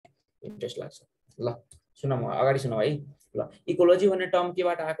Interest लाग्छ। ल सुन म अगाडि सुनौ है। ल इकोलोजी भन्ने टर्म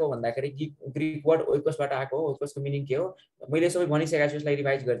केबाट आएको भन्दाखेरि ग्रीक वर्ड ओइकोसबाट आएको हो। ओइकोसको मिनिङ के हो मैले सबै भनिसकेको छु, यसलाई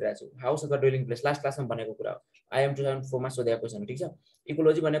रिभाइज गरिरहेको छु। House of the ड्वेलिङ place last क्लासमा भनेको कुरा हो। IM 2004 मा सोधेको क्वेसन, ठीक छ।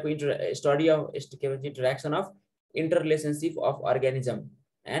 इकोलोजी भनेको स्टडी अफ के भन्छ interaction of इन्टररिलेसनशिप of organism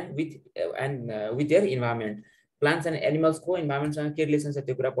and with their environment. Plants and एनिमल्सको इन्भाइरोमेन्टसँग के रिलेसन छ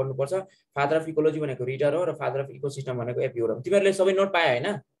त्यो कुरा पढ्नुपर्छ। फादर अफ इकोलोजी भनेको रिडर हो र फादर अफ इकोसिस्टम भनेको एपिओर हो। तिमीहरूले सबै नोट पाए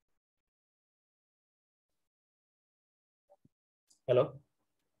हैन? हेलो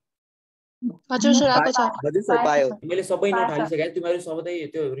हजुर सर आएको छ। हजुर सर पायो। मैले सबै नोट हालिसकेँ। तिमीहरू सबै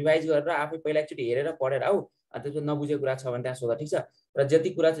त्यो रिभाइज गरेर आफै पहिला एकचोटि हेरेर पढेर आऊ। अनि त्यसपछि नबुझेको कुरा छ भने त्यहाँ सोध, ठीक छ। र जति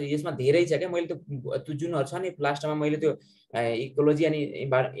कुरा छ यसमा धेरै छ क्या। मैले त्यो जुनहरू छ नि लास्टमा मैले त्यो इकोलोजी अनि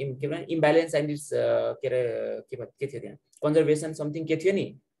के भन्छ इम्ब्यालेन्स एन्ड इट्स के थियो त्यहाँ कन्जर्भेसन समथिङ के थियो नि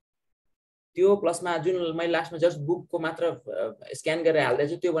त्यो प्लसमा जुन मैले लास्टमा जस्ट बुकको मात्र स्क्यान गरेर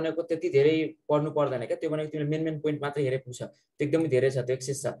हाल्दैछु त्यो भनेको त्यति धेरै पढ्नु पर्दैन क्या। त्यो भनेको तिमीले मेन पोइन्ट मात्रै हेरे पुग्छ। त्यो एकदमै धेरै छ, त्यो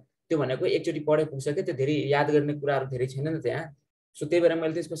एक्सेस छ। त्यो भनेको एकचोटि पढे पुग्छ क्या। त्यो धेरै याद गर्ने कुराहरू धेरै छैन नि त्यहाँ। सो त्यही भएर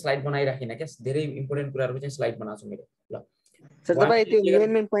मैले त्यसको स्लाइड बनाइराखिनँ क्या। धेरै इम्पोर्टेन्ट कुराहरू चाहिँ स्लाइड बनाउँछु मैले। ल सर तपाईँ त्यो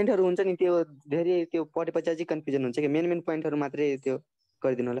मेन पोइन्टहरू हुन्छ नि त्यो धेरै त्यो पढेपछि चाहिँ कन्फ्युजन हुन्छ कि मेन पोइन्टहरू मात्रै त्यो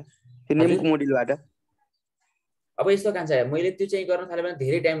गरिदिनु होला त्यो नेमको मोड्युलबाट। अब यस्तो कान्छ मैले त्यो चाहिँ गर्न थाले भने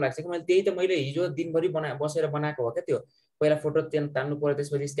धेरै टाइम लाग्छ कि। मैले त्यही त मैले हिजो दिनभरि बसेर बनाएको हो क्या। त्यो पहिला फोटो तान्नु पर्यो,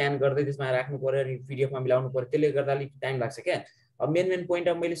 त्यसपछि स्क्यान गर्दै त्यसमा राख्नु पर्यो, अनि पिडिएफमा मिलाउनु पर्यो। त्यसले गर्दा अलिक टाइम लाग्छ क्या। अब मेन पोइन्ट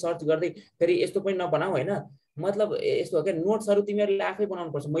अब मैले सर्च गर्दै फेरि यस्तो पनि नबनाऊ हैन। मतलब यस्तो हो क्या नोट्सहरू तिमीहरूले आफै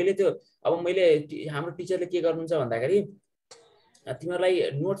बनाउनु पर्छ। मैले त्यो अब मैले हाम्रो टिचरले के गर्नुहुन्छ भन्दाखेरि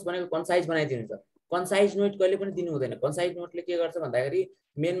तिमीहरूलाई नोट्स भनेको कन्साइज बनाइदिनुहुन्छ। कन्साइज नोट कहिले पनि दिनु हुँदैन। कन्साइज नोटले के गर्छ भन्दाखेरि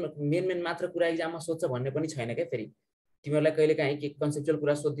मेन मात्र कुरा एक्जाममा सोध्छ भन्ने पनि छैन क्या। फेरि तिमीहरूलाई कहिले काहीँ के कन्सेप्चुअल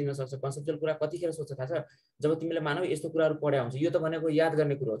कुरा सोधिदिन सक्छ। कन्सेप्चुअल कुरा कतिखेर सोध्छ थाहा छ? जब तिमीले मानौ यस्तो कुराहरू पढ्या हुन्छ। यो त भनेको याद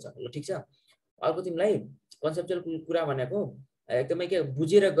गर्ने कुरो छ। ल ठिक छ। अर्को तिमीलाई कन्सेप्चुअल कुरा भनेको एकदमै के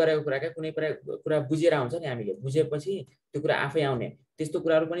बुझेर गरेको कुरा क्या। कुनै कुरा बुझेर आउँछ नि हामीले, बुझेपछि त्यो कुरा आफै आउने त्यस्तो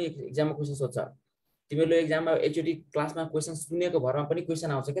कुराहरू पनि एक्जाममा क्वेसन सोध्छ। तिमीहरूले एक्जाममा एकचोटि क्लासमा क्वेसन सुनेको भरमा पनि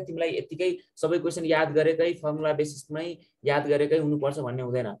क्वेसन आउँछ क्या। तिमीलाई यतिकै सबै क्वेसन याद गरेकै फर्मुला बेसिसमै याद गरेकै हुनुपर्छ भन्ने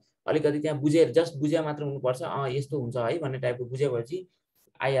हुँदैन। अलिकति त्यहाँ बुझेर जस्ट बुझे मात्र हुनुपर्छ। यस्तो हुन्छ है भन्ने टाइपको बुझेपछि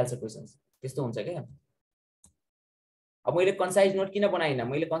आइहाल्छ क्वेसन। त्यस्तो हुन्छ क्या। अब मैले कन्साइज नोट किन बनाइनँ?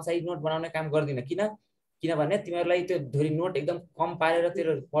 मैले कन्साइज नोट बनाउने काम गर्दिनँ। किनभने तिमीहरूलाई त्यो धेरै नोट एकदम कम पारेर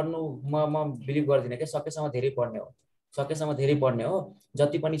त्यो पढ्नु म बिलिभ गर्दिनँ क्या। सकेसम्म धेरै पढ्ने हो। सकेसम्म धेरै पढ्ने हो।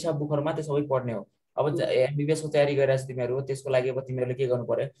 जति पनि छ बुकहरूमा त्यो सबै पढ्ने हो। अब एमबिबिएसको तयारी गरिरहेको छ तिमीहरू, त्यसको लागि अब तिमीहरूले के गर्नु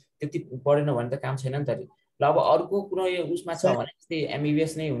पर्यो? त्यति पढेन भने त काम छैन नि त। ल अब अर्को कुनै उसमा छ भने जस्तै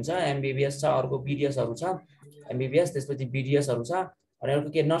एमबिबिएस नै हुन्छ। एमबिबिएस छ, अर्को बिडिएसहरू छ। एमबिबिएस त्यसपछि बिडिएसहरू छ, अनि अर्को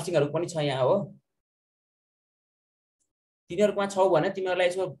के नर्सिङहरू पनि छ यहाँ हो। तिनीहरूमा छौ भने तिमीहरूलाई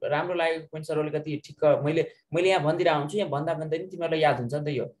यसो राम्रो लागेको पोइन्ट सर अलिकति ठिक्क मैले यहाँ भनिदिएर आउँछु। यहाँ भन्दा भन्दै नि तिमीहरूलाई याद हुन्छ नि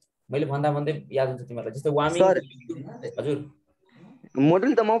त। यो मैले भन्दा भन्दै याद हुन्छ तिमीहरूलाई। जस्तै वार्मिङ। हजुर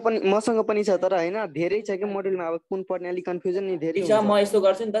मोडल त मसँग पनि छ तर हैन धेरै छ कि मोडलमा। अब कुन पढ्ने अलिक कन्फ्युजन नि धेरै हुन्छ। म यस्तो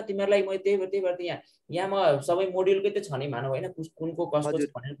गर्छु नि त तिमीहरूलाई म त्यही भएर यहाँ म सबै मोड्युलकै त छ नि मानौ हैन। कुनको कसको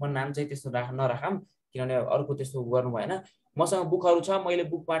छ भनेर म नाम चाहिँ त्यस्तो नराखम, किनभने अर्को त्यस्तो गर्नु भएन। मसँग बुकहरू छ, मैले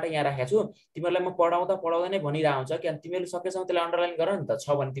बुकबाट यहाँ राखेको छु। तिमीहरूलाई म पढाउँदा नै भनिरहेको हुन्छ कि तिमीहरूले सकेसम्म त्यसलाई अन्डरलाइन गर नि त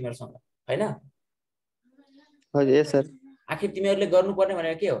छ भने तिमीहरूसँग हैन। हजुर यस सर। आखिर तिमीहरूले गर्नुपर्ने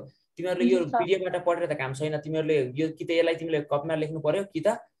भनेको के हो? तिमीहरूले यो पिडिएफबाट पढेर त काम छैन। तिमीहरूले यो कि त यसलाई तिमीले कपीमा लेख्नु पर्यो कि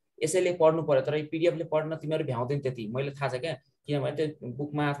त यसैले पढ्नु पर्यो। तर पिडिएफले पढ्न तिमीहरू भ्याउँदैन त्यति, मैले थाहा छ क्या। किनभने त्यो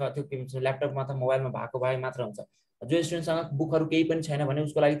बुकमा अथवा त्यो के भन्छ ल्यापटपमा अथवा मोबाइलमा भएको भए मात्र हुन्छ। जो स्टुडेन्टसँग बुकहरू केही पनि छैन भने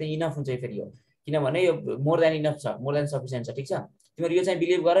उसको लागि त इनफ हुन्छ फेरि यो। किनभने यो मोर देन इनफ छ, मोर देन सफिसियन्ट छ। ठिक छ। तिमीहरू यो चाहिँ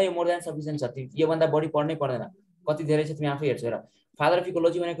बिलिभ गर यो मोर देन सफिसियन्ट छ। योभन्दा बढी पढ्नै पर्दैन। कति धेरै छ तिमी आफै हेर्छौ र। फादर अफ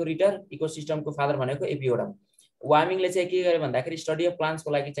इकोलोजी भनेको रिडर, इकोसिस्टमको फादर भनेको एपिओरम। वार्मिङले चाहिँ के गर्यो भन्दाखेरि स्टडी अफ प्लान्ट्सको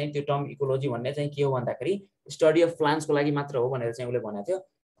लागि चाहिँ त्यो टर्म इकोलोजी भन्ने चाहिँ के हो भन्दाखेरि स्टडी अफ प्लान्ट्सको लागि मात्र हो भनेर चाहिँ उसले भनेको थियो।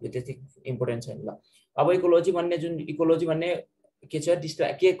 यो त्यति इम्पोर्टेन्ट छैन। ल अब इकोलोजी भन्ने जुन इकोलोजी भन्ने के छ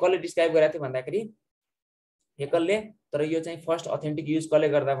के कसले डिस्क्राइब गरेको थियो भन्दाखेरि हेकलले। तर यो चाहिँ फर्स्ट अथेन्टिक युज कसले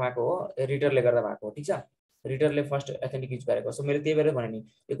गर्दा भएको हो? रिडरले गर्दा भएको हो। ठिक छ। रिडरले फर्स्ट अथेन्टिक युज गरेको। सो मैले त्यही भएर भने नि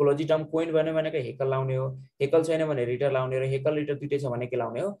इकोलोजी टर्म कोइन भन्यो भनेको हेकल लाउने हो। हेकल छैन भने रिडर लाउने हो। हेकल रिडर दुईटै छ भने के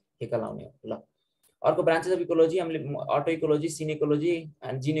लाउने हो? हेकल लाउने हो। ल अर्को ब्रान्चेस अफ इकोलोजी हामीले अटो इकोलोजी, सिन इकोलोजी,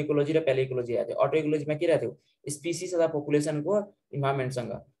 जिन इकोलोजी र प्याले इकोलोजी हेरेको थियो। अटो इकोलोजीमा के रहेको थियो? स्पिसिस अथवा पपुलेसनको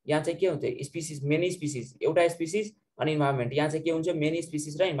इन्भाइरोमेन्टसँग। यहाँ चाहिँ के हुन्छ? स्पिसिस मेनी स्पिसिस, एउटा स्पिसिस अनि इन्भाइरोमेन्ट। यहाँ चाहिँ के हुन्छ? मेनी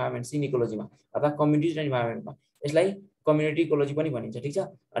स्पिसिस र इन्भाइरोमेन्ट सिन इकोलोजीमा अथवा कम्युनिटिज र इन्भाइरोमेन्टमा। यसलाई कम्युनिटी इकोलोजी पनि भनिन्छ। ठिक छ।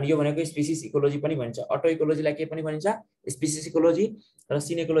 अनि यो भनेको स्पिसिस इकोलोजी पनि भनिन्छ। अटो इकोलोजीलाई के पनि भनिन्छ? स्पिसिस इकोलोजी, र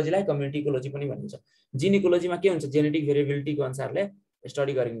सिन इकोलोजीलाई कम्युनिटी इकोलोजी पनि भनिन्छ। जिन इकोलोजीमा के हुन्छ? जेनेटिक भेरिएबिलिटीको अनुसारले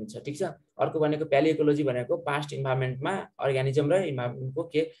स्टडी गरिन्छ ठीक छ। अर्को भनेको प्यालियोकोलोजी भनेको पास्ट इन्भाइरोमेन्टमा अर्गानिजम र इन्भाइरोमेन्टको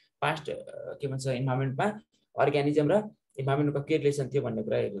के पास्ट के भन्छ इन्भाइरोमेन्टमा अर्गानिजम र इन्भाइरोमेन्टको के रिलेसन थियो भन्ने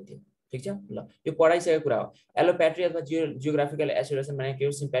कुरा हेर्नु थियो ठीक छ। ल यो पढाइसकेको कुरा हो। एलोप्याट्री अथवा जियोग्राफिकल आइसोलेसन भनेको के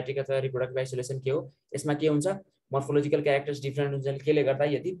हो, सिम्प्याट्रिक अथवा रिप्रोडक्टिभ आइसोलेसन के हो, यसमा के हुन्छ मोर्फोलोजिकल क्यारेक्टर्स डिफरेन्ट हुन्छ। केले गर्दा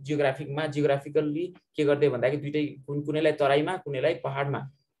यदि जियोग्राफिकल्ली के गर्दै भन्दाखेरि दुईटै कुनैलाई तराईमा कुनैलाई पहाडमा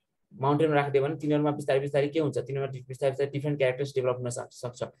माउन्टेनमा राखिदियो भने तिनीहरूमा बिस्तारै बिस्तारै के हुन्छ, तिनीहरूमा बिस्तारै बिस्तारै डिफरेन्ट क्यारेक्टर्स डेभलप हुन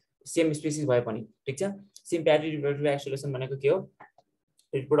सक्छ सेम स्पेसिस भए पनि ठीक छ। सिम्प्याट्रिक रिप्रोडक्टिभ आइसोलेसन भनेको के हो,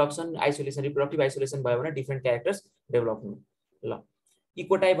 रिप्रोडक्सन आइसोलेसन रिप्रोडक्टिभ आइसोलेसन भयो भने डिफरेन्ट क्यारेक्टर्स डेभलप हुनु। ल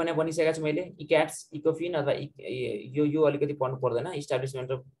इकोटाइप भने भनिसकेको छु मैले, इक्याट्स इकोफिन अथवा यो अलिकति पढ्नु पर्दैन,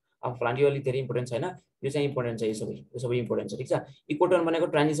 इस्टाब्लिसमेन्ट अफ प्लान्ट यो अलिक धेरै इम्पोर्टेन्ट छैन, यो चाहिँ इम्पोर्टेन्ट छ, यो सबै इम्पोर्टेन्ट छ ठीक छ। इकोटोन भनेको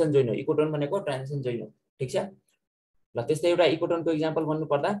ट्रान्जिसन जोइन हो, इकोटोन भनेको ट्रान्जिसन जोइन हो ठीक छ। ल त्यस्तै एउटा इकोटोनको इक्जाम्पल भन्नु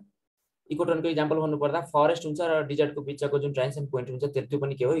पर्दा फरेस्ट हुन्छ र डिजर्टको बिचको जुन ट्रान्जिसन पोइन्ट हुन्छ त्यो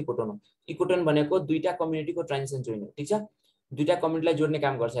पनि के हो, इकोटोन हो। इकोटोन भनेको दुईटा कम्युनिटीको ट्रान्जिसन जोइन हो ठीक छ, दुईटा कम्युनिटीलाई जोड्ने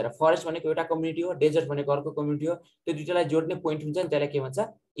काम गर्छ। र फरेस्ट भनेको एउटा कम्युनिटी हो, डेजर्ट भनेको अर्को कम्युनिटी हो, त्यो दुईटालाई जोड्ने पोइन्ट हुन्छ नि त्यसलाई के भन्छ,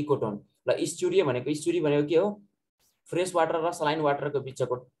 इकोटोन। र इस्चुरी भनेको के हो, फ्रेश वाटर र सलाइन वाटरको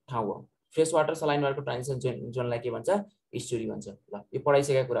बिचको ठाउँ हो, फ्रेश वाटर सलाइन वाटरको ट्रान्जिसन जोनलाई के भन्छ, इस्चुरी भन्छ। ल यो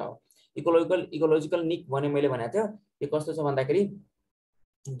पढाइसकेको कुरा हो। इकोलोजिकल निक भने मैले भनेको थियो, यो कस्तो छ भन्दाखेरि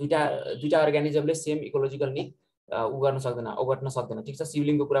दुईटा अर्गानिजमले सेम इकोलोजिकल निक गर्न सक्दैन, ओगट्न सक्दैन ठीक छ।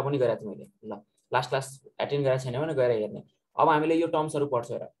 शिवलिङको कुरा पनि गरेको थिएँ मैले। ल लास्ट एटेन्ड गरेको छैन भने गएर हेर्ने। अब हामीले यो टर्म्सहरू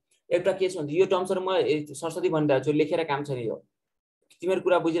पढ्छौँ र एउटा के छ भने यो टर्म्सहरू म सरस्वती भनिरहेको छु, लेखेर काम छैन, यो तिमीहरू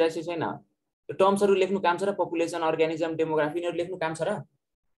कुरा बुझिरहेको छैन। यो टर्म्सहरू लेख्नु काम छ र पपुलेसन अर्गानिजम डेमोग्राफी यिनीहरू लेख्नु काम छ र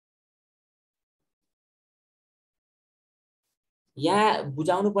यहाँ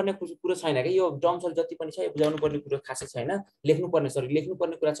बुझाउनु पर्ने कुरो छैन कि यो टर्म्सहरू जति पनि छ यो बुझाउनु पर्ने कुरो खासै छैन, लेख्नु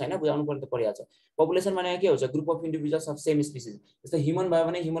पर्ने कुरा छैन, बुझाउनु पर्ने त परिहाल्छ। पपुलेसन भनेको के हुन्छ, group of individuals of same species. जस्तै ह्युमन भयो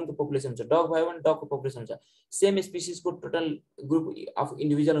भने ह्युमनको पपुलेसन हुन्छ, डग भयो भने डगको पपुलेसन हुन्छ। Same स्पिसिसको total group of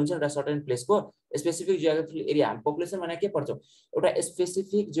individual हुन्छ एउटा certain प्लेसको specific geographical area. Population भनेको के पर्छ, एउटा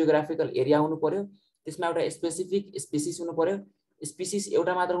स्पेसिफिक जियोग्राफिकल एरिया हुनु पर्यो, त्यसमा एउटा स्पेसिफिक स्पिसिस हुनु पर्यो, स्पिसिस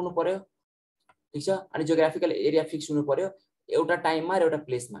एउटा मात्र हुनु पर्यो ठीक छ। अनि जियोग्राफिकल एरिया फिक्स हुनु पर्यो एउटा टाइममा र एउटा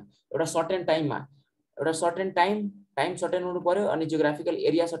प्लेसमा, एउटा सर्टेन टाइममा, एउटा सर्टेन टाइम सर्टेन हुनु पर्यो, अनि जियोग्राफिकल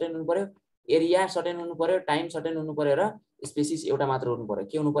एरिया सर्टेन हुनु पर्यो, एरिया सर्टेन हुनु पर्यो, टाइम सर्टेन हुनु पर्यो, र स्पेसिस एउटा मात्र हुनु पर्यो।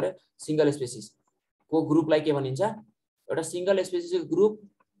 के हुनु पर्यो, सिंगल स्पेसिस को ग्रुपलाई के भनिन्छ, एउटा सिंगल स्पेसिसको ग्रुप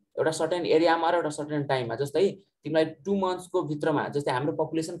एउटा सर्टेन एरियामा र एउटा सर्टेन टाइममा। जस्तै तिमीलाई 2 मन्थ्सको भित्रमा, जस्तै हाम्रो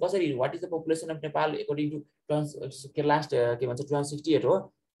पपुलेसन कसरी, what is the population of Nepal according to last के भन्छ 2068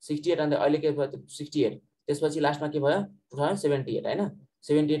 हो, 68 अनि अहिले के भयो 68, त्यसपछि लास्टमा के भयो 2078 हैन,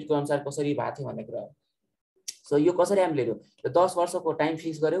 78 को अनुसार कसरी भएको थियो भन्ने कुरा हो। सो यो कसरी हामीले हेर्यो, 10 वर्षको टाइम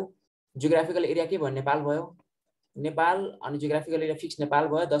फिक्स गर्यो, जियोग्राफिकल एरिया के भयो, नेपाल भयो, नेपाल अनि जियोग्राफिकल एरिया फिक्स नेपाल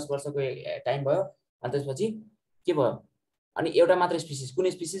भयो, 10 वर्षको टाइम भयो, अनि त्यसपछि के भयो, अनि एउटा मात्र स्पिसिस, कुन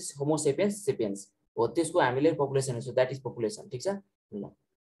स्पिसिस, होमो सेपियन्स हो, त्यसको हामीले पपुलेसन हुन्छ, दैट इज पपुलेसन ठीक छ। ल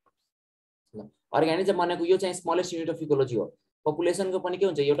अर्गानिजम भनेको यो चाहिँ स्मलेस्ट युनिट अफ इकोलोजी हो। पपुलेसनको पनि के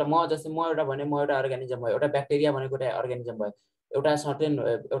हुन्छ, एउटा म जस्तै म एउटा भने म एउटा अर्गानिजम भयो, एउटा ब्याक्टेरिया भनेको एउटा अर्गानिजम भयो, एउटा सर्टेन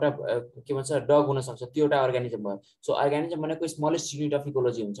एउटा के भन्छ डग हुन सक्छ, त्यो एउटा अर्गानिजम भयो। सो अर्गानिजम भनेको स्मलेस्ट युनिट अफ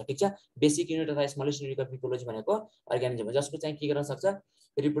इकोलोजी हुन्छ ठीक छ। बेसिक युनिट अथवा स्मलेस्ट युनिट अफ इकोलोजी भनेको अर्गानिजम हो, जसको चाहिँ के गर्न सक्छ,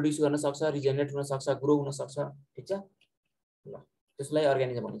 रिप्रोड्युस गर्न सक्छ, रिजेनेरेट हुन सक्छ, ग्रो हुन सक्छ ठीक छ। ल त्यसलाई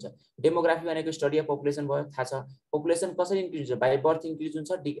अर्गानिजम भनिन्छ। डेमोग्राफी भनेको स्टडी अफ पपुलेसन भयो, थाहा छ। पपुलेसन कसरी इन्क्रिज हुन्छ, बाइ बर्थ इन्क्रिज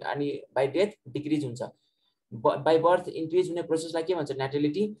हुन्छ अनि बाइ डेथ डिक्रिज हुन्छ। बाइ बर्थ इन्क्रिज हुने प्रोसेसलाई के भन्छ,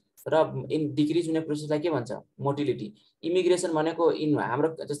 नेटिलिटी, र डिक्रिज हुने प्रोसेसलाई के भन्छ, मोटिलिटी। इमिग्रेसन भनेको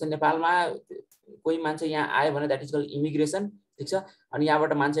हाम्रो जस्तै नेपालमा कोही मान्छे यहाँ आयो भने दैट इज कल्ड इमिग्रेसन ठीक छ, अनि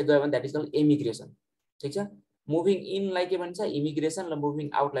यहाँबाट मान्छे गयो भने दैट इज कल्ड एमिग्रेसन ठीक छ। मुभिङ इनलाई के भन्छ, इमिग्रेसन, र मुभिङ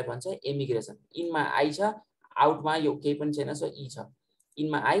आउटलाई भन्छ एमिग्रेसन। इनमा आई छ, आउटमा यो केही पनि छैन, सो ई छ,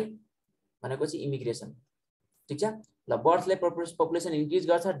 इनमा आई भनेको चाहिँ इमिग्रेसन ठीक छ। ल बर्थले पपुलेसन इन्क्रिज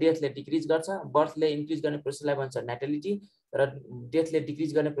गर्छ, डेथले डिक्रिज गर्छ। बर्थले इन्क्रिज गर्ने प्रोसेसलाई भन्छ नेटिलिटी, र डेथले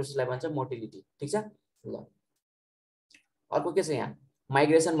डिक्रिज गर्ने प्रोसेसलाई भन्छ मोटिलिटी ठीक छ। ल अर्को के छ यहाँ,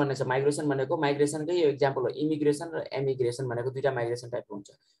 माइग्रेसन भन्ने छ। माइग्रेसन भनेको माइग्रेसनकै यो एक्जाम्पल हो, इमिग्रेसन र एमिग्रेसन भनेको दुईटा माइग्रेसन टाइपको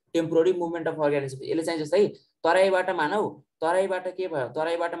हुन्छ। टेम्पोररी मुभमेन्ट अफ अर्गानिजम, यसले चाहिँ जस्तै तराईबाट मानौ, तराईबाट के भयो,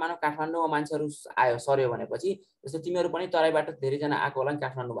 तराईबाट मानौ काठमाडौँमा मान्छेहरू आयो सर्यो भनेपछि, जस्तै तिमीहरू पनि तराईबाट धेरैजना आएको होला नि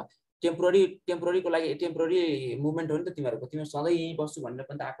काठमाडौँमा, टेम्पोररीको लागि टेम्पोररी मुभमेन्ट हो नि त तिमीहरूको, तिमीहरू सधैँ यहीँ बस्छु भनेर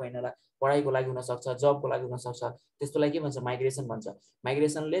पनि त आएको होइन होला, पढाइको लागि हुनसक्छ, जबको लागि हुनसक्छ, त्यसको लागि के भन्छ, माइग्रेसन भन्छ।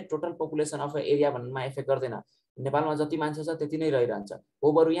 माइग्रेसनले टोटल पपुलेसन अफ एरिया भन्नुमा एफेक्ट गर्दैन, नेपालमा जति मान्छे छ त्यति नै रहिरहन्छ।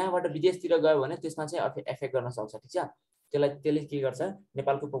 हो बरु यहाँबाट विदेशतिर गयो भने त्यसमा चाहिँ एफेक्ट गर्न सक्छ ठीक छ, त्यसले के गर्छ,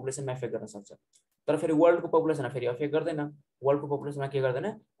 नेपालको पपुलेसनमा एफेक्ट गर्न सक्छ। तर फेरि वर्ल्डको पपुलेसनमा फेरि एफेक्ट गर्दैन, वर्ल्डको पपुलेसनमा के गर्दैन,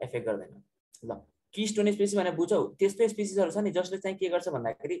 एफेक्ट गर्दैन। ल की स्टोन स्पेसिस भनेर बुझौ। त्यस्तै स्पेसिसहरू छ नि जसले चाहिँ के गर्छ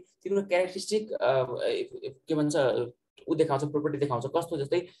भन्दाखेरि तिम्रो क्यारेक्टरिस्टिक के भन्छ उ देखाउँछ, प्रोपर्टी देखाउँछ। कस्तो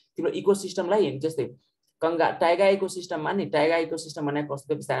जस्तै तिम्रो इकोसिस्टमलाई जस्तै टाइगा इकोसिस्टममा नि, टाइगा इकोसिस्टम भनेको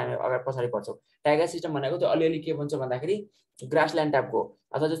कस्तो बिस्तारै अगाडि पछाडि पर्छौ। टाइगा सिस्टम भनेको चाहिँ अलिअलि के भन्छ भन्दाखेरि ग्रासल्यान्ड टाइपको,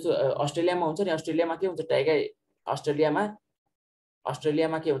 अथवा जस्तो अस्ट्रेलियामा हुन्छ नि, अस्ट्रेलियामा के हुन्छ टाइगा,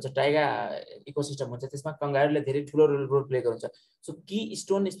 अस्ट्रेलियामा के हुन्छ टाइगा इकोसिस्टम हुन्छ, त्यसमा कंगारुले धेरै ठुलो रोल प्ले गर्छ। सो की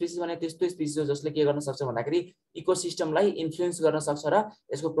स्टोन स्पेसिस भने त्यस्तो स्पेसिस हो जसले के गर्न सक्छ भन्दाखेरि इकोसिस्टमलाई इन्फ्लुएन्स गर्न सक्छ र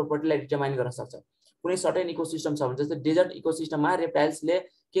यसको प्रोपर्टीलाई डिटरमाइन गर्न सक्छ। कुनै सर्टेन इकोसिस्टम छ भने जस्तै डेजर्ट इकोसिस्टममा रेप्टाइल्सले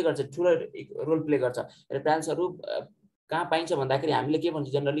के गर्छ, ठुलो रोल प्ले गर्छ। रेप्टाइल्सहरू कहाँ पाइन्छ भन्दाखेरि हामीले के भन्छ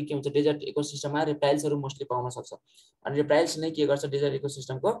जनरली के हुन्छ डेजर्ट इकोसिस्टममा रेप्टाइल्सहरू मोस्टली पाउन सक्छ। अनि रेप्टाइल्स नै के गर्छ डेजर्ट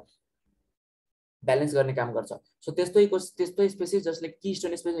इकोसिस्टमको ब्यालेन्स गर्ने काम गर्छ। सो त्यस्तो स्पेसिस जसले की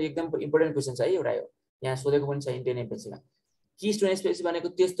स्टोन स्पेसिस एकदम इम्पोर्टेन्ट क्वेसन छ है एउटा, यो यहाँ सोधेको पनि छ इन्डियन एमपिएससीमा। की स्टोन स्पेसिस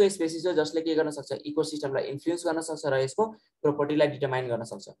भनेको त्यस्तो स्पेसिस हो जसले के गर्न सक्छ, इकोसिस्टमलाई इन्फ्लुएन्स गर्न सक्छ र यसको प्रोपर्टीलाई डिटरमाइन गर्न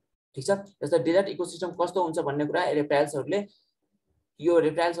सक्छ। ठीक छ। जस्तै डेजर्ट इकोसिस्टम कस्तो हुन्छ भन्ने कुरा रेप्टाइल्सहरूले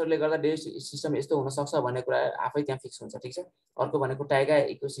गर्दा डेजर्ट सिस्टम यस्तो हुन सक्छ भन्ने कुरा आफै त्यहाँ फिक्स हुन्छ। ठीक छ। अर्को भनेको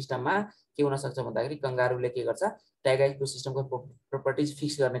टाइगा इकोसिस्टममा के हुन सक्छ भन्दाखेरि कंगारुले के गर्छ, टाइगा इकोसिस्टमको प्रोपर्टिज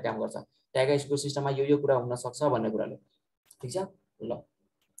फिक्स गर्ने काम गर्छ। टाइगा इकोसिस्टममा यो कुरा हुन सक्छ भन्ने कुराले। ठीक छ। ल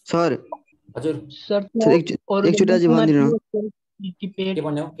सर हजुर सर एकचोटि अझै भनिदिनु के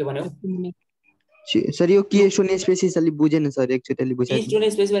भन्यो सर, यो के स्टोन स्पेसिस अलि बुझेन सर, एकचोटि अलि बुझाइदिनु। की स्टोन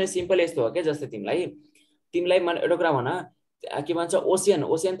स्पेसिस भने सिम्पल यस्तो हो के, जस्तै तिमीलाई एउटा कुरा भन, के भन्छ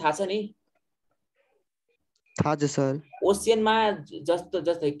ओसियन थाहा छ नि? थाहा छ सर। ओसियनमा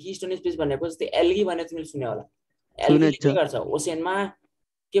जस्तै की स्टोन स्पेसिस भनेको जस्तै एल्गी भनेर तिमीले सुन्यो होला। एल्गीले के गर्छ ओसियनमा,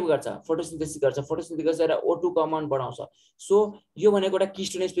 के गर्छ फोटोसिन्थेसिस गर्छ, फोटोसिन्थेसिस गरेर O2 कम्पाउन्ड बढाउँछ। सो यो भनेको एउटा की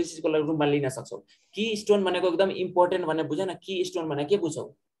स्टोन स्पेसिसको रूपमा लिन सक्छौ। की स्टोन भनेको एकदम इम्पोर्टेन्ट भन्ने बुझ न, की स्टोन भने के बुझौ,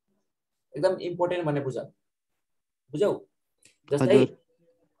 एकदम इम्पोर्टेन्ट भन्ने बुझौ। जस्तै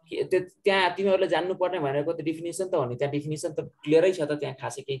त्यहाँ तिमीहरूले जान्नु पर्ने भनेको त डिफिनेसन त हो नि, त्यहाँ डिफिनेसन त क्लियरै छ त, त्यहाँ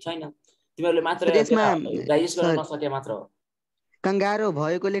खासै केही छैन, तिमीहरूले मात्र डाइजेस्ट गर्न नसके मात्र हो। कंगारो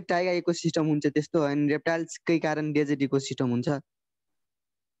भएकोले टाइगा इकोसिस्टम हुन्छ त्यस्तो हो, अनि रेप्टाइल्सकै कारण डेजर्ट इकोसिस्टम हुन्छ।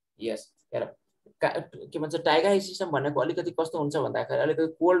 यस हेर के भन्छ टाइगा इकोसिस्टम भनेको अलिकति कस्तो हुन्छ भन्दाखेरि अलिकति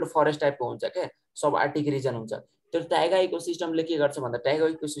कोल्ड फरेस्ट टाइपको हुन्छ क्या, सब आर्टिक रिजन हुन्छ। त्यो टाइगा इकोसिस्टमले के गर्छ भन्दा टाइगा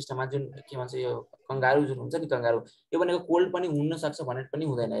इकोसिस्टममा जुन के भन्छ यो कंगारु जुन हुन्छ नि, कंगारु यो भनेको कोल्ड पनि हुन सक्छ भनेर पनि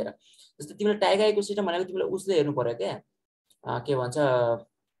हुँदैन। हेर जस्तै तिमीले टाइगा इकोसिस्टम भनेको तिमीले उसले हेर्नु पर्यो क्या, के भन्छ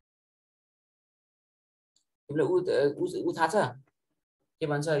तिमीले उ थाहा छ के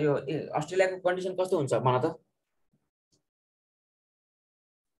भन्छ यो अस्ट्रेलियाको कन्डिसन कस्तो हुन्छ भन त?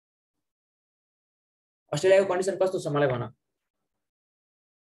 अस्ट्रेलियाको कन्डिसन कस्तो छ मलाई भन।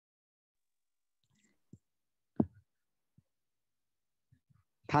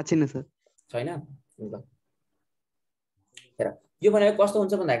 थाहा छैन सर। छैन? ल हेर यो भनेको कस्तो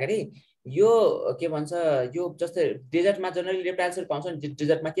हुन्छ भन्दाखेरि यो के भन्छ यो जस्तै डेजर्टमा जनरली रेप्टाइल्सहरू पाउँछ नि,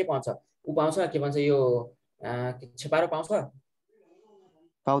 डेजर्टमा के पाउँछ, उ पाउँछ के भन्छ यो छेपारो पाउँछ?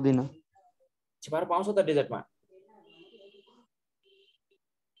 पाउँदैन। छेपारो पाउँछ त डेजर्टमा?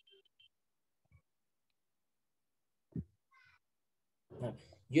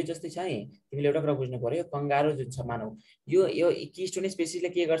 यो जस्तै छ नि, तिमीले एउटा कुरा बुझ्नु पर्यो, कंगारू जुन छ मानौ यो की स्टोन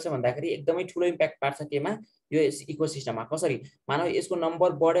स्पेसिसले के गर्छ भन्दाखेरि एकदमै ठुलो इम्प्याक्ट पार्छ केमा, यो इकोसिस्टममा। कसरी मानौ यसको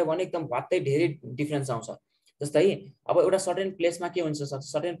नम्बर बढ्यो भने एकदम भत्तै धेरै डिफरेन्स आउँछ। जस्तै अब एउटा सर्टेन प्लेसमा के हुन्छ,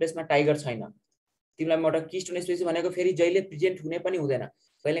 सर्टेन प्लेसमा टाइगर छैन, तिमीलाई म एउटा की स्टोन स्पेसिस भनेको फेरि जहिले प्रेजेन्ट हुने पनि हुँदैन,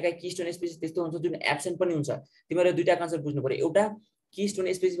 कहिलेकाहीँ की स्टोन स्पेसिस त्यस्तो हुन्छ जुन एब्सेन्ट पनि हुन्छ। तिमीहरूले दुईटा कन्सेप्ट बुझ्नु पर्यो। एउटा की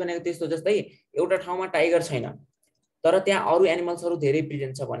स्टोन स्पेसिस भनेको त्यस्तो जस्तै एउटा ठाउँमा टाइगर छैन तर त्यहाँ अरू एनिमल्सहरू धेरै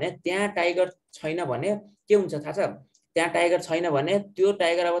प्रेजेन्ट छ भने, त्यहाँ टाइगर छैन भने के हुन्छ थाहा छ? त्यहाँ टाइगर छैन भने त्यो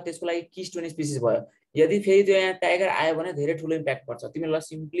टाइगर अब त्यसको लागि की स्टोन स्पेसिस भयो। यदि फेरि त्यो यहाँ टाइगर आयो भने धेरै ठुलो इम्प्याक्ट पर्छ। तिमीलाई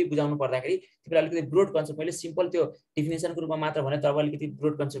सिम्पली बुझाउनु पर्दाखेरि तिमीलाई अलिकति ब्रोड कन्सेप्ट, मैले सिम्पल त्यो डिफिनेसनको रूपमा मात्र भने, तर अलिकति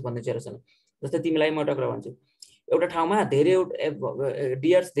ब्रोड कन्सेप्ट भन्दै छ। जस्तै तिमीलाई म एउटा कुरा भन्छु, एउटा ठाउँमा धेरै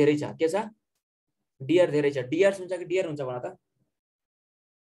डियर्स धेरै छ, के छ? डियर धेरै छ। डियर्स हुन्छ कि डियर हुन्छ भन त?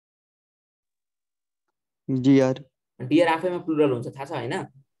 डियर। डियर आफैमा प्लुरल हुन्छ, थाहा छ हैन?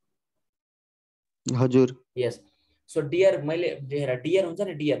 हजुर। यस। सो डियर मैले हेर डियर हुन्छ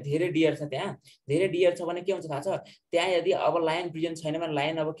नि, डियर धेरै डियर छ, त्यहाँ धेरै डियर छ भने के हुन्छ थाहा छ? त्यहाँ यदि अब लायन प्रेजेन्ट छैन भने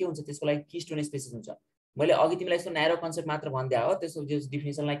लायन अब के हुन्छ, त्यसको लागि की स्टोन स्पेसिस हुन्छ। मैले अघि तिमीलाई यस्तो न्यारो कन्सेप्ट मात्र भन्दिया हो, त्यसको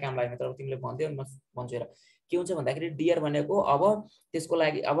डिफिनेसनलाई काम लाग्ने, तर तिमीले भन्दियो म भन्छु। हेर के हुन्छ भन्दाखेरि डियर भनेको अब त्यसको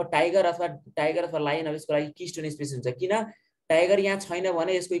लागि अब टाइगर अथवा लायन अब यसको लागि की स्टोन स्पेसिस हुन्छ। किन? टाइगर यहाँ छैन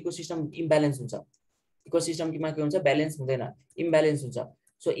भने यसको इकोसिस्टम इम्ब्यालेन्स हुन्छ। इकोसिस्टममा के हुन्छ, ब्यालेन्स हुँदैन, इम्ब्यालेन्स हुन्छ।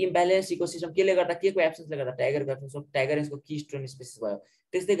 सो इम्ब्यालेन्स इकोसिस्टम केले गर्दा के को एब्सेन्सले गर्दा टाइगरको एब्सेन्स, सो टाइगर यसको कीस्टोन स्पिसिस भयो।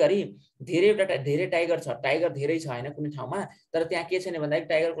 त्यस्तै गरी धेरै टाइगर छ, टाइगर धेरै छ हैन कुनै ठाउँमा, तर त्यहाँ के छैन भन्दा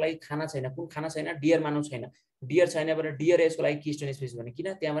टाइगरको लागि खाना छैन। कुन खाना छैन? डियर मानव छैन। डियर छैन भने डियर यसको लागि कीस्टोन स्पिसिस भने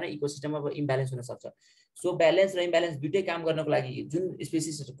किन? त्यहाँ भने इकोसिस्टममा अब इम्ब्यालेन्स हुन सक्छ। सो ब्यालेन्स र इम्ब्यालेन्स दुईटै काम गर्नको लागि जुन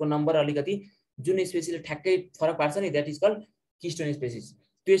स्पिसिसको नम्बर अलिकति जुन स्पिसिसले ठ्याक्कै फरक पार्छ नि, that is called keystone species.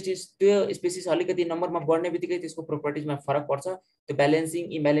 त्यो स्पिसिस अलिकति नम्बरमा बढ्ने बित्तिकै त्यसको प्रोपर्टिजमा फरक पर्छ, त्यो ब्यालेन्सिङ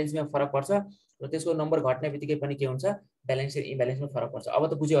इम्ब्यालेन्समा फरक पर्छ र त्यसको नम्बर घट्ने बित्तिकै पनि के हुन्छ? ब्यालेन्स र इम्ब्यालेन्समा फरक पर्छ। अब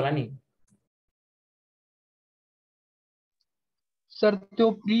त बुझ्यो होला नि सर? त्यो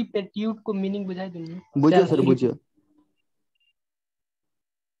प्रीपेट्युट को मीनिंग बुझाइदिनु। बुझ्यो सर, बुझ्यो।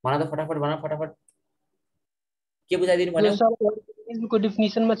 भन त फटाफट भन, फटाफट के बुझाइदिनु भन्यो? सर को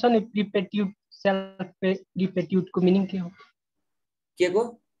डेफिनेसन में छ नि प्रीपेट्युट, सेल्फ प्रीपेट्युट को मीनिंग के हो? के को?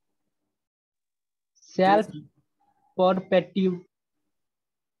 सेल्फ परपेट्युट।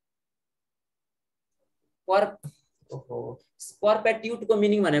 परपेट्युट को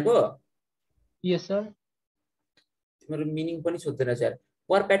मिनिङ भनेको? यस सर। तिम्रो मिनिङ पनि सोध्दैनस् यार।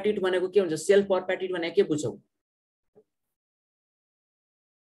 परपेट्युट भनेको के हुन्छ? सेल्फ परपेट्युट भनेको के बुझ्छौ?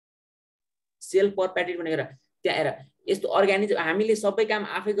 सेल्फ परपेट्युट भनेको त्यहाँ हेर, यस्तो अर्गानिजम हामीले सबै काम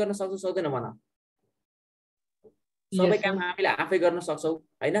आफै गर्न सक्छौ सक्दैन भन? सबै काम हामीले आफै गर्न सक्छौ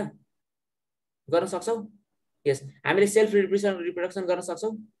हैन? गर्न सक्छौ? यस। हामीले सेल्फ रिप्रोडक्सन गर्न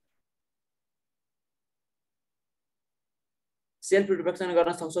सक्छौ? सेल्फ रिप्रोडक्सन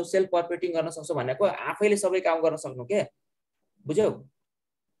गर्न सक्छौ, सेल्फ परपेट्युटिङ गर्न सक्छौ भनेको आफैले सबै काम गर्न सक्नु के? बुझ्यौ?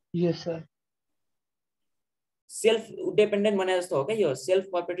 यस सर। सेल्फ डिपेन्डेन्ट भने जस्तो हो के यो। सेल्फ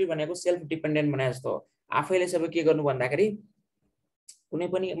परपेट्युट भनेको सेल्फ डिपेन्डेन्ट भने जस्तो हो। आफैले सबै के गर्नु भन्दाखेरि कुनै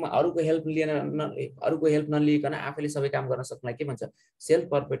पनि अरूको हेल्प नलिइकन आफैले सबै काम गर्न सक्नलाई के भन्छ? सेल्फ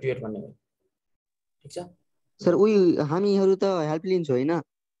परपेट्युट भन्ने हो। ठीक छ सर? उही हामीहरु त हेल्प लिन्छौ हैन?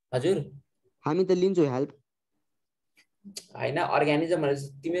 हजुर, हामी त लिन्छौ हेल्प हैन। अर्गानिजम भने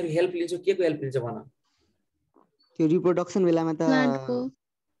तिमीहरु हेल्प लिन्छौ, के को हेल्प लिन्छौ भन? त्यो रिप्रोडक्सन बेलामा त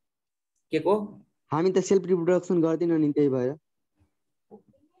के को? हामी त सेल्फ रिप्रोडक्सन गर्दिन नि, त्यही भएर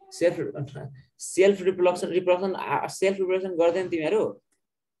सेल्फ रिप्रोडक्सन गर्दैन तिमीहरु?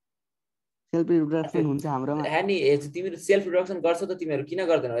 सेल्फ रिप्रोडक्सन हुन्छ हाम्रोमा है नि। तिमीहरु सेल्फ रिप्रोडक्सन गर्छौ त तिमीहरु किन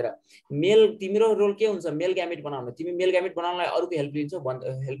गर्दैनौ? हेर, मेल तिम्रो रोल के हुन्छ? मेल ग्यामेट बनाउनु। तिमी मेल ग्यामेट बनाउनलाई अरूको हेल्प लिन्छौ?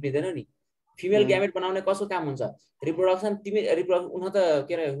 हेल्प लिँदैनौ नि। फिमेल ग्यामेट बनाउने कसो काम हुन्छ? रिप्रोडक्सन। तिमी हुन त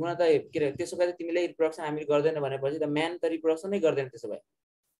के रे त्यसो भए तिमीले रिप्रोडक्सन हामी गर्दैन भनेपछि त म्यान त रिप्रोडक्सन नै गर्दैन। त्यसो भए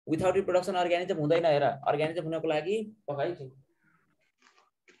विदाउट रिप्रोडक्सन अर्गानिजम हुँदैन। हेर, अर्गानिजम हुनको लागि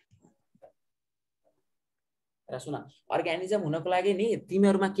सुन, अर्गानिजम हुनको लागि नि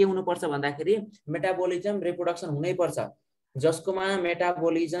तिमीहरुमा के हुनु पर्छ भन्दाखेरि मेटाबोलिजम, रिप्रोडक्सन हुनै पर्छ। जसकोमा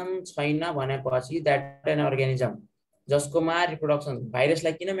मेटाबोलिजम छैन भनेपछि दैट एन अर्गानिजम। जसकोमा रिप्रोडक्सन,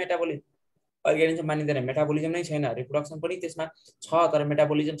 भाइरसलाई किन मेटाबोलिजम अर्गानिजम मानिदैन? मेटाबोलिजम नै छैन, रिप्रोडक्सन पनि त्यसमा छ तर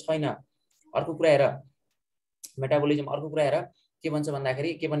मेटाबोलिजम छैन। अर्को कुरा हेर, मेटाबोलिजम। अर्को कुरा हेर के भन्छ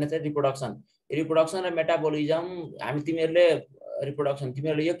भन्दाखेरि, के भन्ने चाहिँ रिप्रोडक्सन। रिप्रोडक्सन र मेटाबोलिजम हामी तिमीहरुले रिप्रोडक्सन,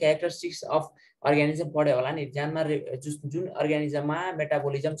 तिमीहरुले यो क्यारेक्टरिस्टिक्स अफ अर्गानिजम पढ्यो होला नि। ज्यानमा जुन अर्गानिजममा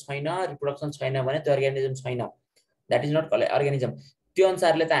मेटाबोलिजम छैन, रिप्रोडक्सन छैन भने त्यो अर्गानिजम छैन। That is not called organism. त्यो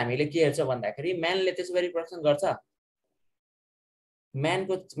अनुसारले त हामीले के हेर्छ भन्दाखेरि म्यानले त्यसो गरी रिप्रोडक्सन गर्छ।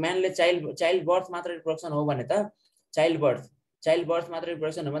 म्यानले चाइल्ड बर्थ मात्र रिप्रोडक्सन हो भने त चाइल्ड बर्थ मात्र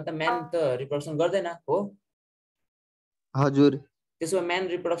रिप्रोडक्सन हो भने त म्यान त रिप्रोडक्सन गर्दैन हो? हजुर। त्यसो भए म्यान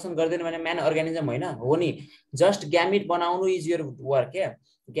रिप्रोडक्सन गर्दैन भने म्यान अर्गानिजम होइन? हो नि। जस्ट ग्यामिट बनाउनु इज योर वर्क के।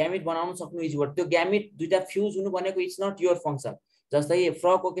 ग्यामिट बनाउन सक्नु इज वर्क। त्यो ग्यामिट दुईटा फ्युज हुनु भनेको इट्स नट योर फंक्सन। जस्तै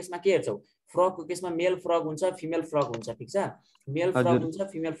फ्रगको केसमा के हेर्छौ? फ्रगको केसमा मेल फ्रग हुन्छ, फिमेल फ्रग हुन्छ। ठीक छ? मेल फ्रग हुन्छ,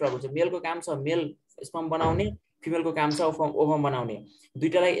 फिमेल फ्रग हुन्छ। मेलको काम छ मेल स्पर्म बनाउने, फिमेलको काम छ ओभम बनाउने।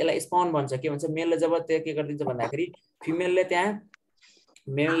 दुईटालाई यसलाई स्पन भन्छ। के भन्छ? मेलले जब त्यो के गरिदिन्छ भन्दाखेरि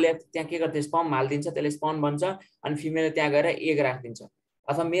मेलले त्यहाँ के गर्छ? स्पर्म हाल्दिन्छ, त्यसले स्पन भन्छ। अनि फिमेलले त्यहाँ गएर एग राख्दिन्छ।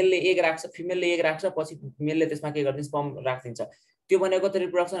 अथवा मेलले एग राख्छ, फिमेलले एग राख्छ, पछि मेलले त्यसमा के गर्दिन्छ? स्पर्म राख्दिन्छ। त्यो भनेको त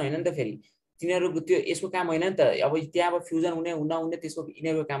रिप्रोडक्सन होइन नि त फेरि। तिनीहरुको त्यो यसको काम होइन नि त। अब त्यहाँ अब फ्युजन हुने नहुने त्यसको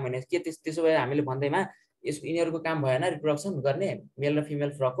यिनीहरुको काम होइन के? त्यसो भए हामीले भन्दैमा यसको यिनीहरुको काम भएन रिप्रोडक्सन गर्ने, मेल र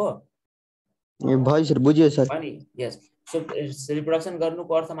फिमेल फ्रगको? भयो सर, बुझ्यो सर। अनि यस। सो रिप्रोडक्सन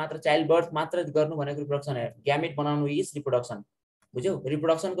गर्नुको अर्थ मात्र चाइल्ड बर्थ मात्र गर्नु भनेको रिप्रोडक्सन हो। ग्यामेट बनाउनु इज रिप्रोडक्सन। बुझ्यौ?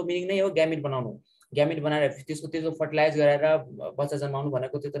 रिप्रोडक्सनको मिनिङ नै हो ग्यामेट बनाउनु। ग्यामेट बनाएर त्यसको फर्टिलाइज गरेर बच्चा जन्माउनु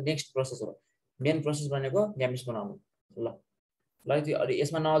भनेको त्यो त नेक्स्ट प्रोसेस हो। मेन प्रोसेस भनेको ग्यामेट्स बनाउनु। ल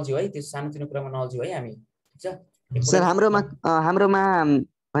यसमा नलेज हो है, त्यो सानोतिनो कुरामा नलेज हो है हामी। ठीक छ सर? हाम्रोमा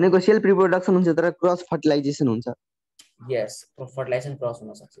भनेको सेल्फ रिप्रोडक्सन हुन्छ तर क्रस फर्टिलाइजेसन हुन्छ। यस, फर्टिलाइजेसन क्रस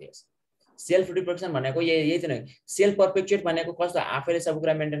हुन सक्छ। यस, सेल्फ रिप्रोडक्सन भनेको यही त नै सेल्फ पर्पेचुएट भनेको कस्तो आफैले सब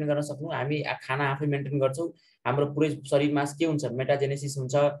कुरा मेन्टेन गर्न सक्नु हामी खाना आफै मेन्टेन गर्छौं हाम्रो पुरै शरीरमा के हुन्छ मेटाजेनेसिस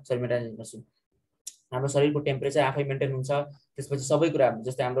हुन्छ हाम्रो शरीरको टेम्परेचर आफै मेन्टेन हुन्छ त्यसपछि सबै कुरा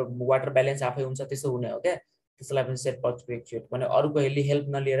जस्तै हाम्रो वाटर ब्यालेन्स आफै हुन्छ त्यसो हुने हो क्या त्यसलाई पनि सेल्फ पर्पेचुएट भने अरूको हेल्प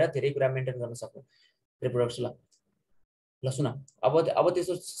नलिएर धेरै कुरा मेन्टेन गर्न सक्नु रिप्रोडक्सन ल सुन अब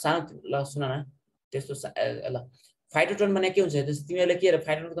त्यस्तो सानो ल सुन न त्यस्तो ल फाइटोट्रोन भने के हुन्छ तिमीहरूले के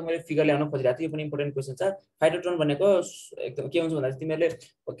फाइटोट्रोन त मैले फिगर ल्याउन खोजिरहेको थिएँ यो पनि इम्पोर्टेन्ट क्वेसन छ फाइटोट्रोन भनेको एकदम के हुन्छ भन्दा तिमीहरूले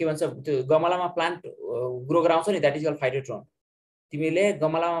के भन्छ त्यो गमलामा प्लान्ट ग्रो गराउँछ नि द्याट इज कल्ड फाइटोट्रोन तिमीले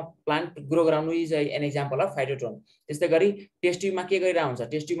गमलामा प्लान्ट ग्रो गराउनु इज एन एक्जाम्पल अफ फाइटोट्रोन त्यस्तै गरी टेस्ट ट्युबमा के गरिरहेको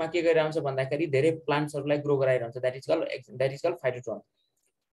हुन्छ टेस्ट ट्युबमा के गरिरहेको हुन्छ भन्दाखेरि धेरै प्लान्ट्सहरूलाई grow गराइरहन्छ that is called फाइटोट्रोन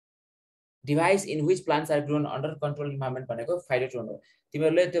device in which plants are grown under control environment भनेको फाइटोट्रोन हो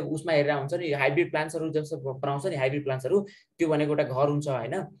तिमीहरूले त्यो उसमा हेरेर हुन्छ नि हाइब्रिड प्लान्ट्सहरू जस्तो बनाउँछ नि हाइब्रिड प्लान्ट्सहरू त्यो भनेको एउटा घर हुन्छ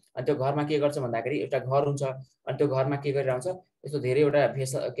हैन अनि त्यो घरमा के गर्छ भन्दाखेरि एउटा घर हुन्छ अनि त्यो घरमा के गरिरहेको हुन्छ यस्तो धेरैवटा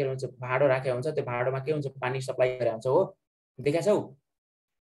भेस के भन्छ भाडो राखेको हुन्छ त्यो भाडोमा के हुन्छ पानी सप्लाई गरेको हुन्छ हो देखाछौ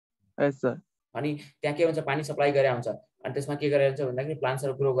यस सर अनि त्यहाँ के हुन्छ पानी सप्लाई गरेको हुन्छ अनि त्यसमा के गरिरहेको हुन्छ भन्दाखेरि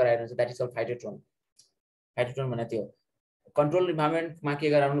प्लान्ट्सहरू ग्रो गराइरहेको हुन्छ द्याट इज कल्ड फाइटोट्रोन फाइटोट्रोन भने त्यो कन्ट्रोल इन्भाइरोमेन्टमा के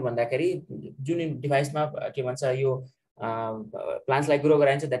गराउनु भन्दाखेरि जुन डिभाइसमा के भन्छ यो प्लान्ट्सलाई ग्रो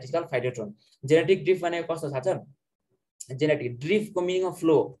गराइन्छ that is called फाइटोट्रोन genetic drift भनेको कस्तो थाहा छ जेनेटिक ड्रिफ्टको मिनिङ अफ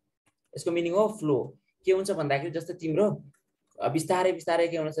फ्लो यसको मिनिङ हो फ्लो के हुन्छ भन्दाखेरि जस्तो तिम्रो बिस्तारै बिस्तारै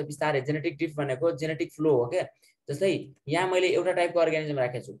के हुन्छ बिस्तारै जेनेटिक ड्रिफ्ट भनेको जेनेटिक फ्लो हो क्या जस्तै यहाँ मैले एउटा टाइपको अर्गानिजम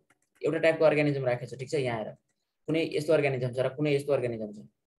राखेको छु ठिक छ यहाँ आएर कुनै यस्तो अर्गानिजम छ र कुनै यस्तो अर्गानिजम छ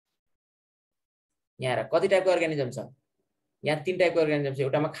यहाँ आएर कति टाइपको अर्गानिजम छ यहाँ 3 टाइपको अर्गानिजम छ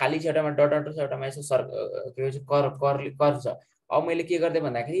एउटामा खाली छ एउटामा डट छ एउटामा यसो के भन्छ कर छ अब मैले के गर्दै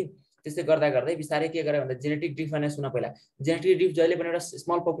भन्दाखेरि त्यस्तै गर्दा बिस्तारै के गरे भन्दा जेनेटिक ड्रिफ्ट भने सुन पहिला जेनेटिक ड्रिफ्ट जहिले पनि एउटा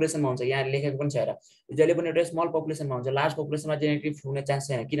स्मल पपुलेसनमा हुन्छ यहाँ लेखेको पनि छ हेर जहिले पनि एउटा स्मल पपुलेसनमा हुन्छ लार्ज पपुलेसनमा जेनेटिक ड्रिफ्ट हुने चान्स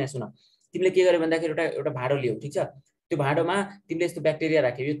छैन किन सुन तिमीले के गरे भन्दाखेरि एउटा भाडो लियौ ठीक छ त्यो भाडोमा तिमीले यस्तो ब्याक्टेरिया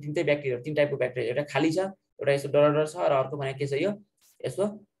राख्यौ यो 3 टाइपको ब्याक्टेरिया एउटा खाली छ एउटा यस्तो डर छ र अर्को भने के छ यो यस्तो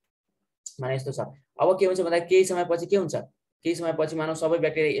माने यस्तो छ अब के हुन्छ भन्दा केही समयपछि के हुन्छ केही समयपछि मानव सबै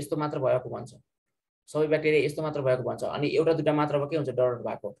ब्याक्टेरिया यस्तो मात्र भएको भन्छ अनि एउटा दुटा मात्र के हुन्छ डट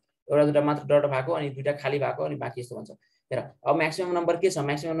भएको एउटा दुटा मात्र डट भएको अनि दुटा खाली भएको अनि बाँकी यस्तो भन्छ हेर अब म्याक्सिमम नम्बर के छ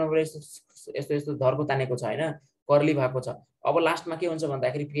म्याक्सिमम नम्बर यस्तो धर्को तानेको छ हैन कर्ली भएको छ अब लास्टमा के हुन्छ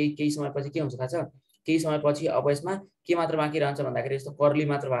भन्दाखेरि केही समयपछि के हुन्छ थाहा छ केही समयपछि अब यसमा के मात्र बाँकी रहन्छ भन्दाखेरि यस्तो कर्ली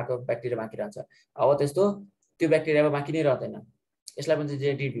मात्र भएको ब्याक्टेरिया बाँकी रहन्छ अब त्यस्तो त्यो ब्याक्टेरिया बाँकी नै रहदैन यसलाई भन्छ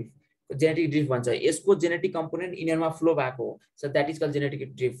जेनेटिक ड्रिफ्ट भन्छ यसको जेनेटिक कम्पोनेन्ट इनरमा फ्लो भएको हो so that is called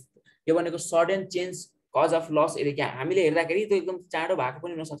genetic drift यो भनेको sudden change cause of loss यदि क्या हामीले हेर्दाखेरि त्यो एकदम चाँडो भएको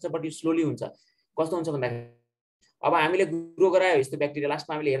पनि हुन सक्छ बट यो स्लोली हुन्छ कस्तो हुन्छ भन्दाखेरि अब हामीले ग्रो गरायो यस्तो ब्याक्टेरिया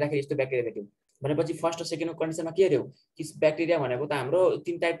लास्टमा हामीले हेर्दाखेरि यस्तो ब्याक्टेरिया भेट्यौँ भनेपछि फर्स्ट र सेकेन्डको कन्डिसनमा के हेर्यौ कि ब्याक्टेरिया भनेको त हाम्रो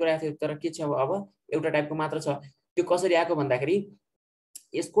 3 टाइपको राखेको थियो तर के छ अब एउटा टाइपको मात्र छ त्यो कसरी आएको भन्दाखेरि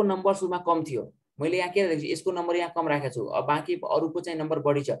यसको नम्बर सुरुमा कम थियो मैले यहाँ के देखेछु यसको नम्बर यहाँ कम राखेको छु अब बाँकी अरूको चाहिँ नम्बर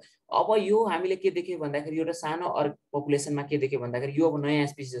बढी छ अब यो हामीले के देख्यौ भन्दाखेरि एउटा सानो पपुलेसनमा के देख्यौ भन्दाखेरि यो अब नयाँ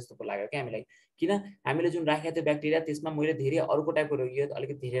स्पिसिस जस्तो पो लाग्यो क्या हामीलाई किन हामीले जुन राखेको थियो ब्याक्टेरिया त्यसमा मैले धेरै अरूको टाइपको यो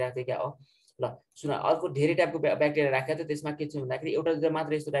अलिकति धेरै राखेँ क्या हो ल सुन अर्को धेरै टाइपको ब्याक्टेरिया राखेको थियो त्यसमा के छ भन्दाखेरि एउटा दुईटा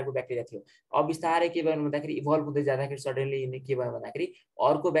मात्र यस्तो टाइपको ब्याक्टेरिया थियो अब बिस्तारै के भयो भन्दाखेरि इभल्भ हुँदै जाँदाखेरि सडनली के भयो भन्दाखेरि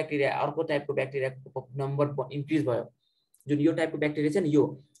अर्को टाइपको ब्याक्टेरियाको नम्बर इन्क्रिज भयो जुन यो टाइपको ब्याक्टेरिया छ नि यो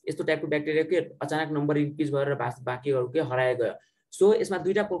यस्तो टाइपको ब्याक्टेरिया के अचानक नम्बर इन्क्रिज भएर बाँकीहरू के हराए गयो सो यसमा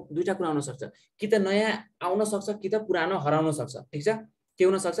दुईटा कुरा हुन सक्छ कि त नयाँ आउन सक्छ कि त पुरानो हराउन सक्छ ठीक छ के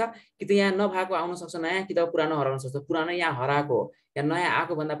हुन सक्छ कि त यहाँ नभएको आउन सक्छ नयाँ कि त पुरानो हराउन सक्छ पुरानो यहाँ हराएको हो या नयाँ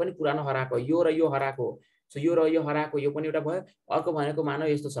आएको भन्दा पनि पुरानो हराएको यो र यो हराएको सो यो र यो हराएको यो पनि एउटा भयो अर्को भनेको मानव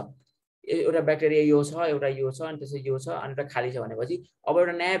यस्तो छ एउटा ब्याक्टेरिया यो छ एउटा यो छ अनि त्यसै यो छ अनि एउटा खाली छ भनेपछि अब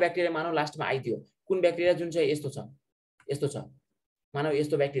एउटा नयाँ ब्याक्टेरिया मानव लास्टमा आइदियो कुन ब्याक्टेरिया जुन चाहिँ यस्तो छ मानव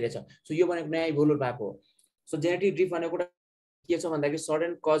यस्तो ब्याक्टेरिया छ सो यो भनेको नयाँ इभोल्भ भएको हो सो जेनेटिक ड्रिफ्ट भनेको के छ भन्दाखेरि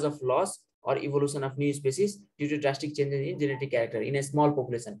sudden cause of loss or evolution of new species due to drastic changes in genetic character in a small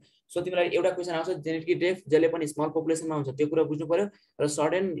population. So तिमीलाई एउटा क्वेशन आउँछ जेनेटिक ड्रिफ्ट जहिले पनि स्मल पपुलेसनमा हुन्छ त्यो कुरा बुझ्नु पर्यो र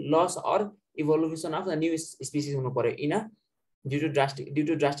sudden loss or evolution of the new species हुनु पर्यो in due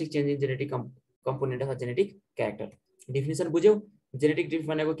to drastic change in genetic component of genetic character. Definition बुझ्यौ जेनेटिक ड्रिफ्ट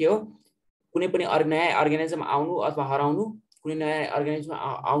भनेको के हो कुनै पनि नयाँ अर्गानिजम आउनु अथवा हराउनु कुनै नयाँ अर्गानिजम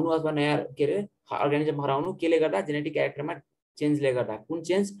आउनु अथवा नयाँ के रे अर्गानिजम हराउनु केले गर्दा जेनेटिक क्यारेक्टरमा चेन्जले गर्दा कुन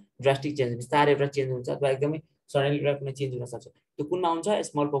चेन्ज ड्रास्टिक चेन्ज बिस्तारै एउटा चेन्ज हुन्छ अथवा एकदमै सडनली एउटा कुनै चेन्ज हुन सक्छ त्यो कुनमा हुन्छ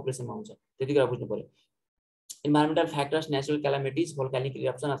स्मल पपुलेसनमा हुन्छ त्यति कुरा बुझ्नु पर्यो इन्भाइरोमेन्टल फ्याक्टर्स नेचुरल क्यालामिटिज भोल्कानिक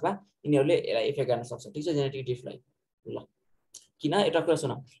इरप्सन अथवा यिनीहरूले यसलाई इफेक्ट गर्न सक्छ ठीक छ जेनेटिक ड्रिफ्टलाई ल किन एउटा कुरा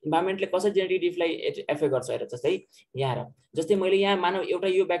सुन, इन्भाइरोमेन्टले कसरी जेनेटिक डिफलाई एफेक्ट गर्छ हेर। जस्तै यहाँ हेर, जस्तै मैले यहाँ मानव एउटा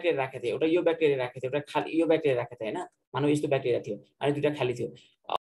यो ब्याक्टेरिया राखेको थिएँ, एउटा यो ब्याक्टेरिया राखेको थिएँ, एउटा खाली यो ब्याक्टेरिया राखेको थिएँ होइन, मानव यस्तो ब्याक्टेरिया थियो अनि दुईटा खाली थियो।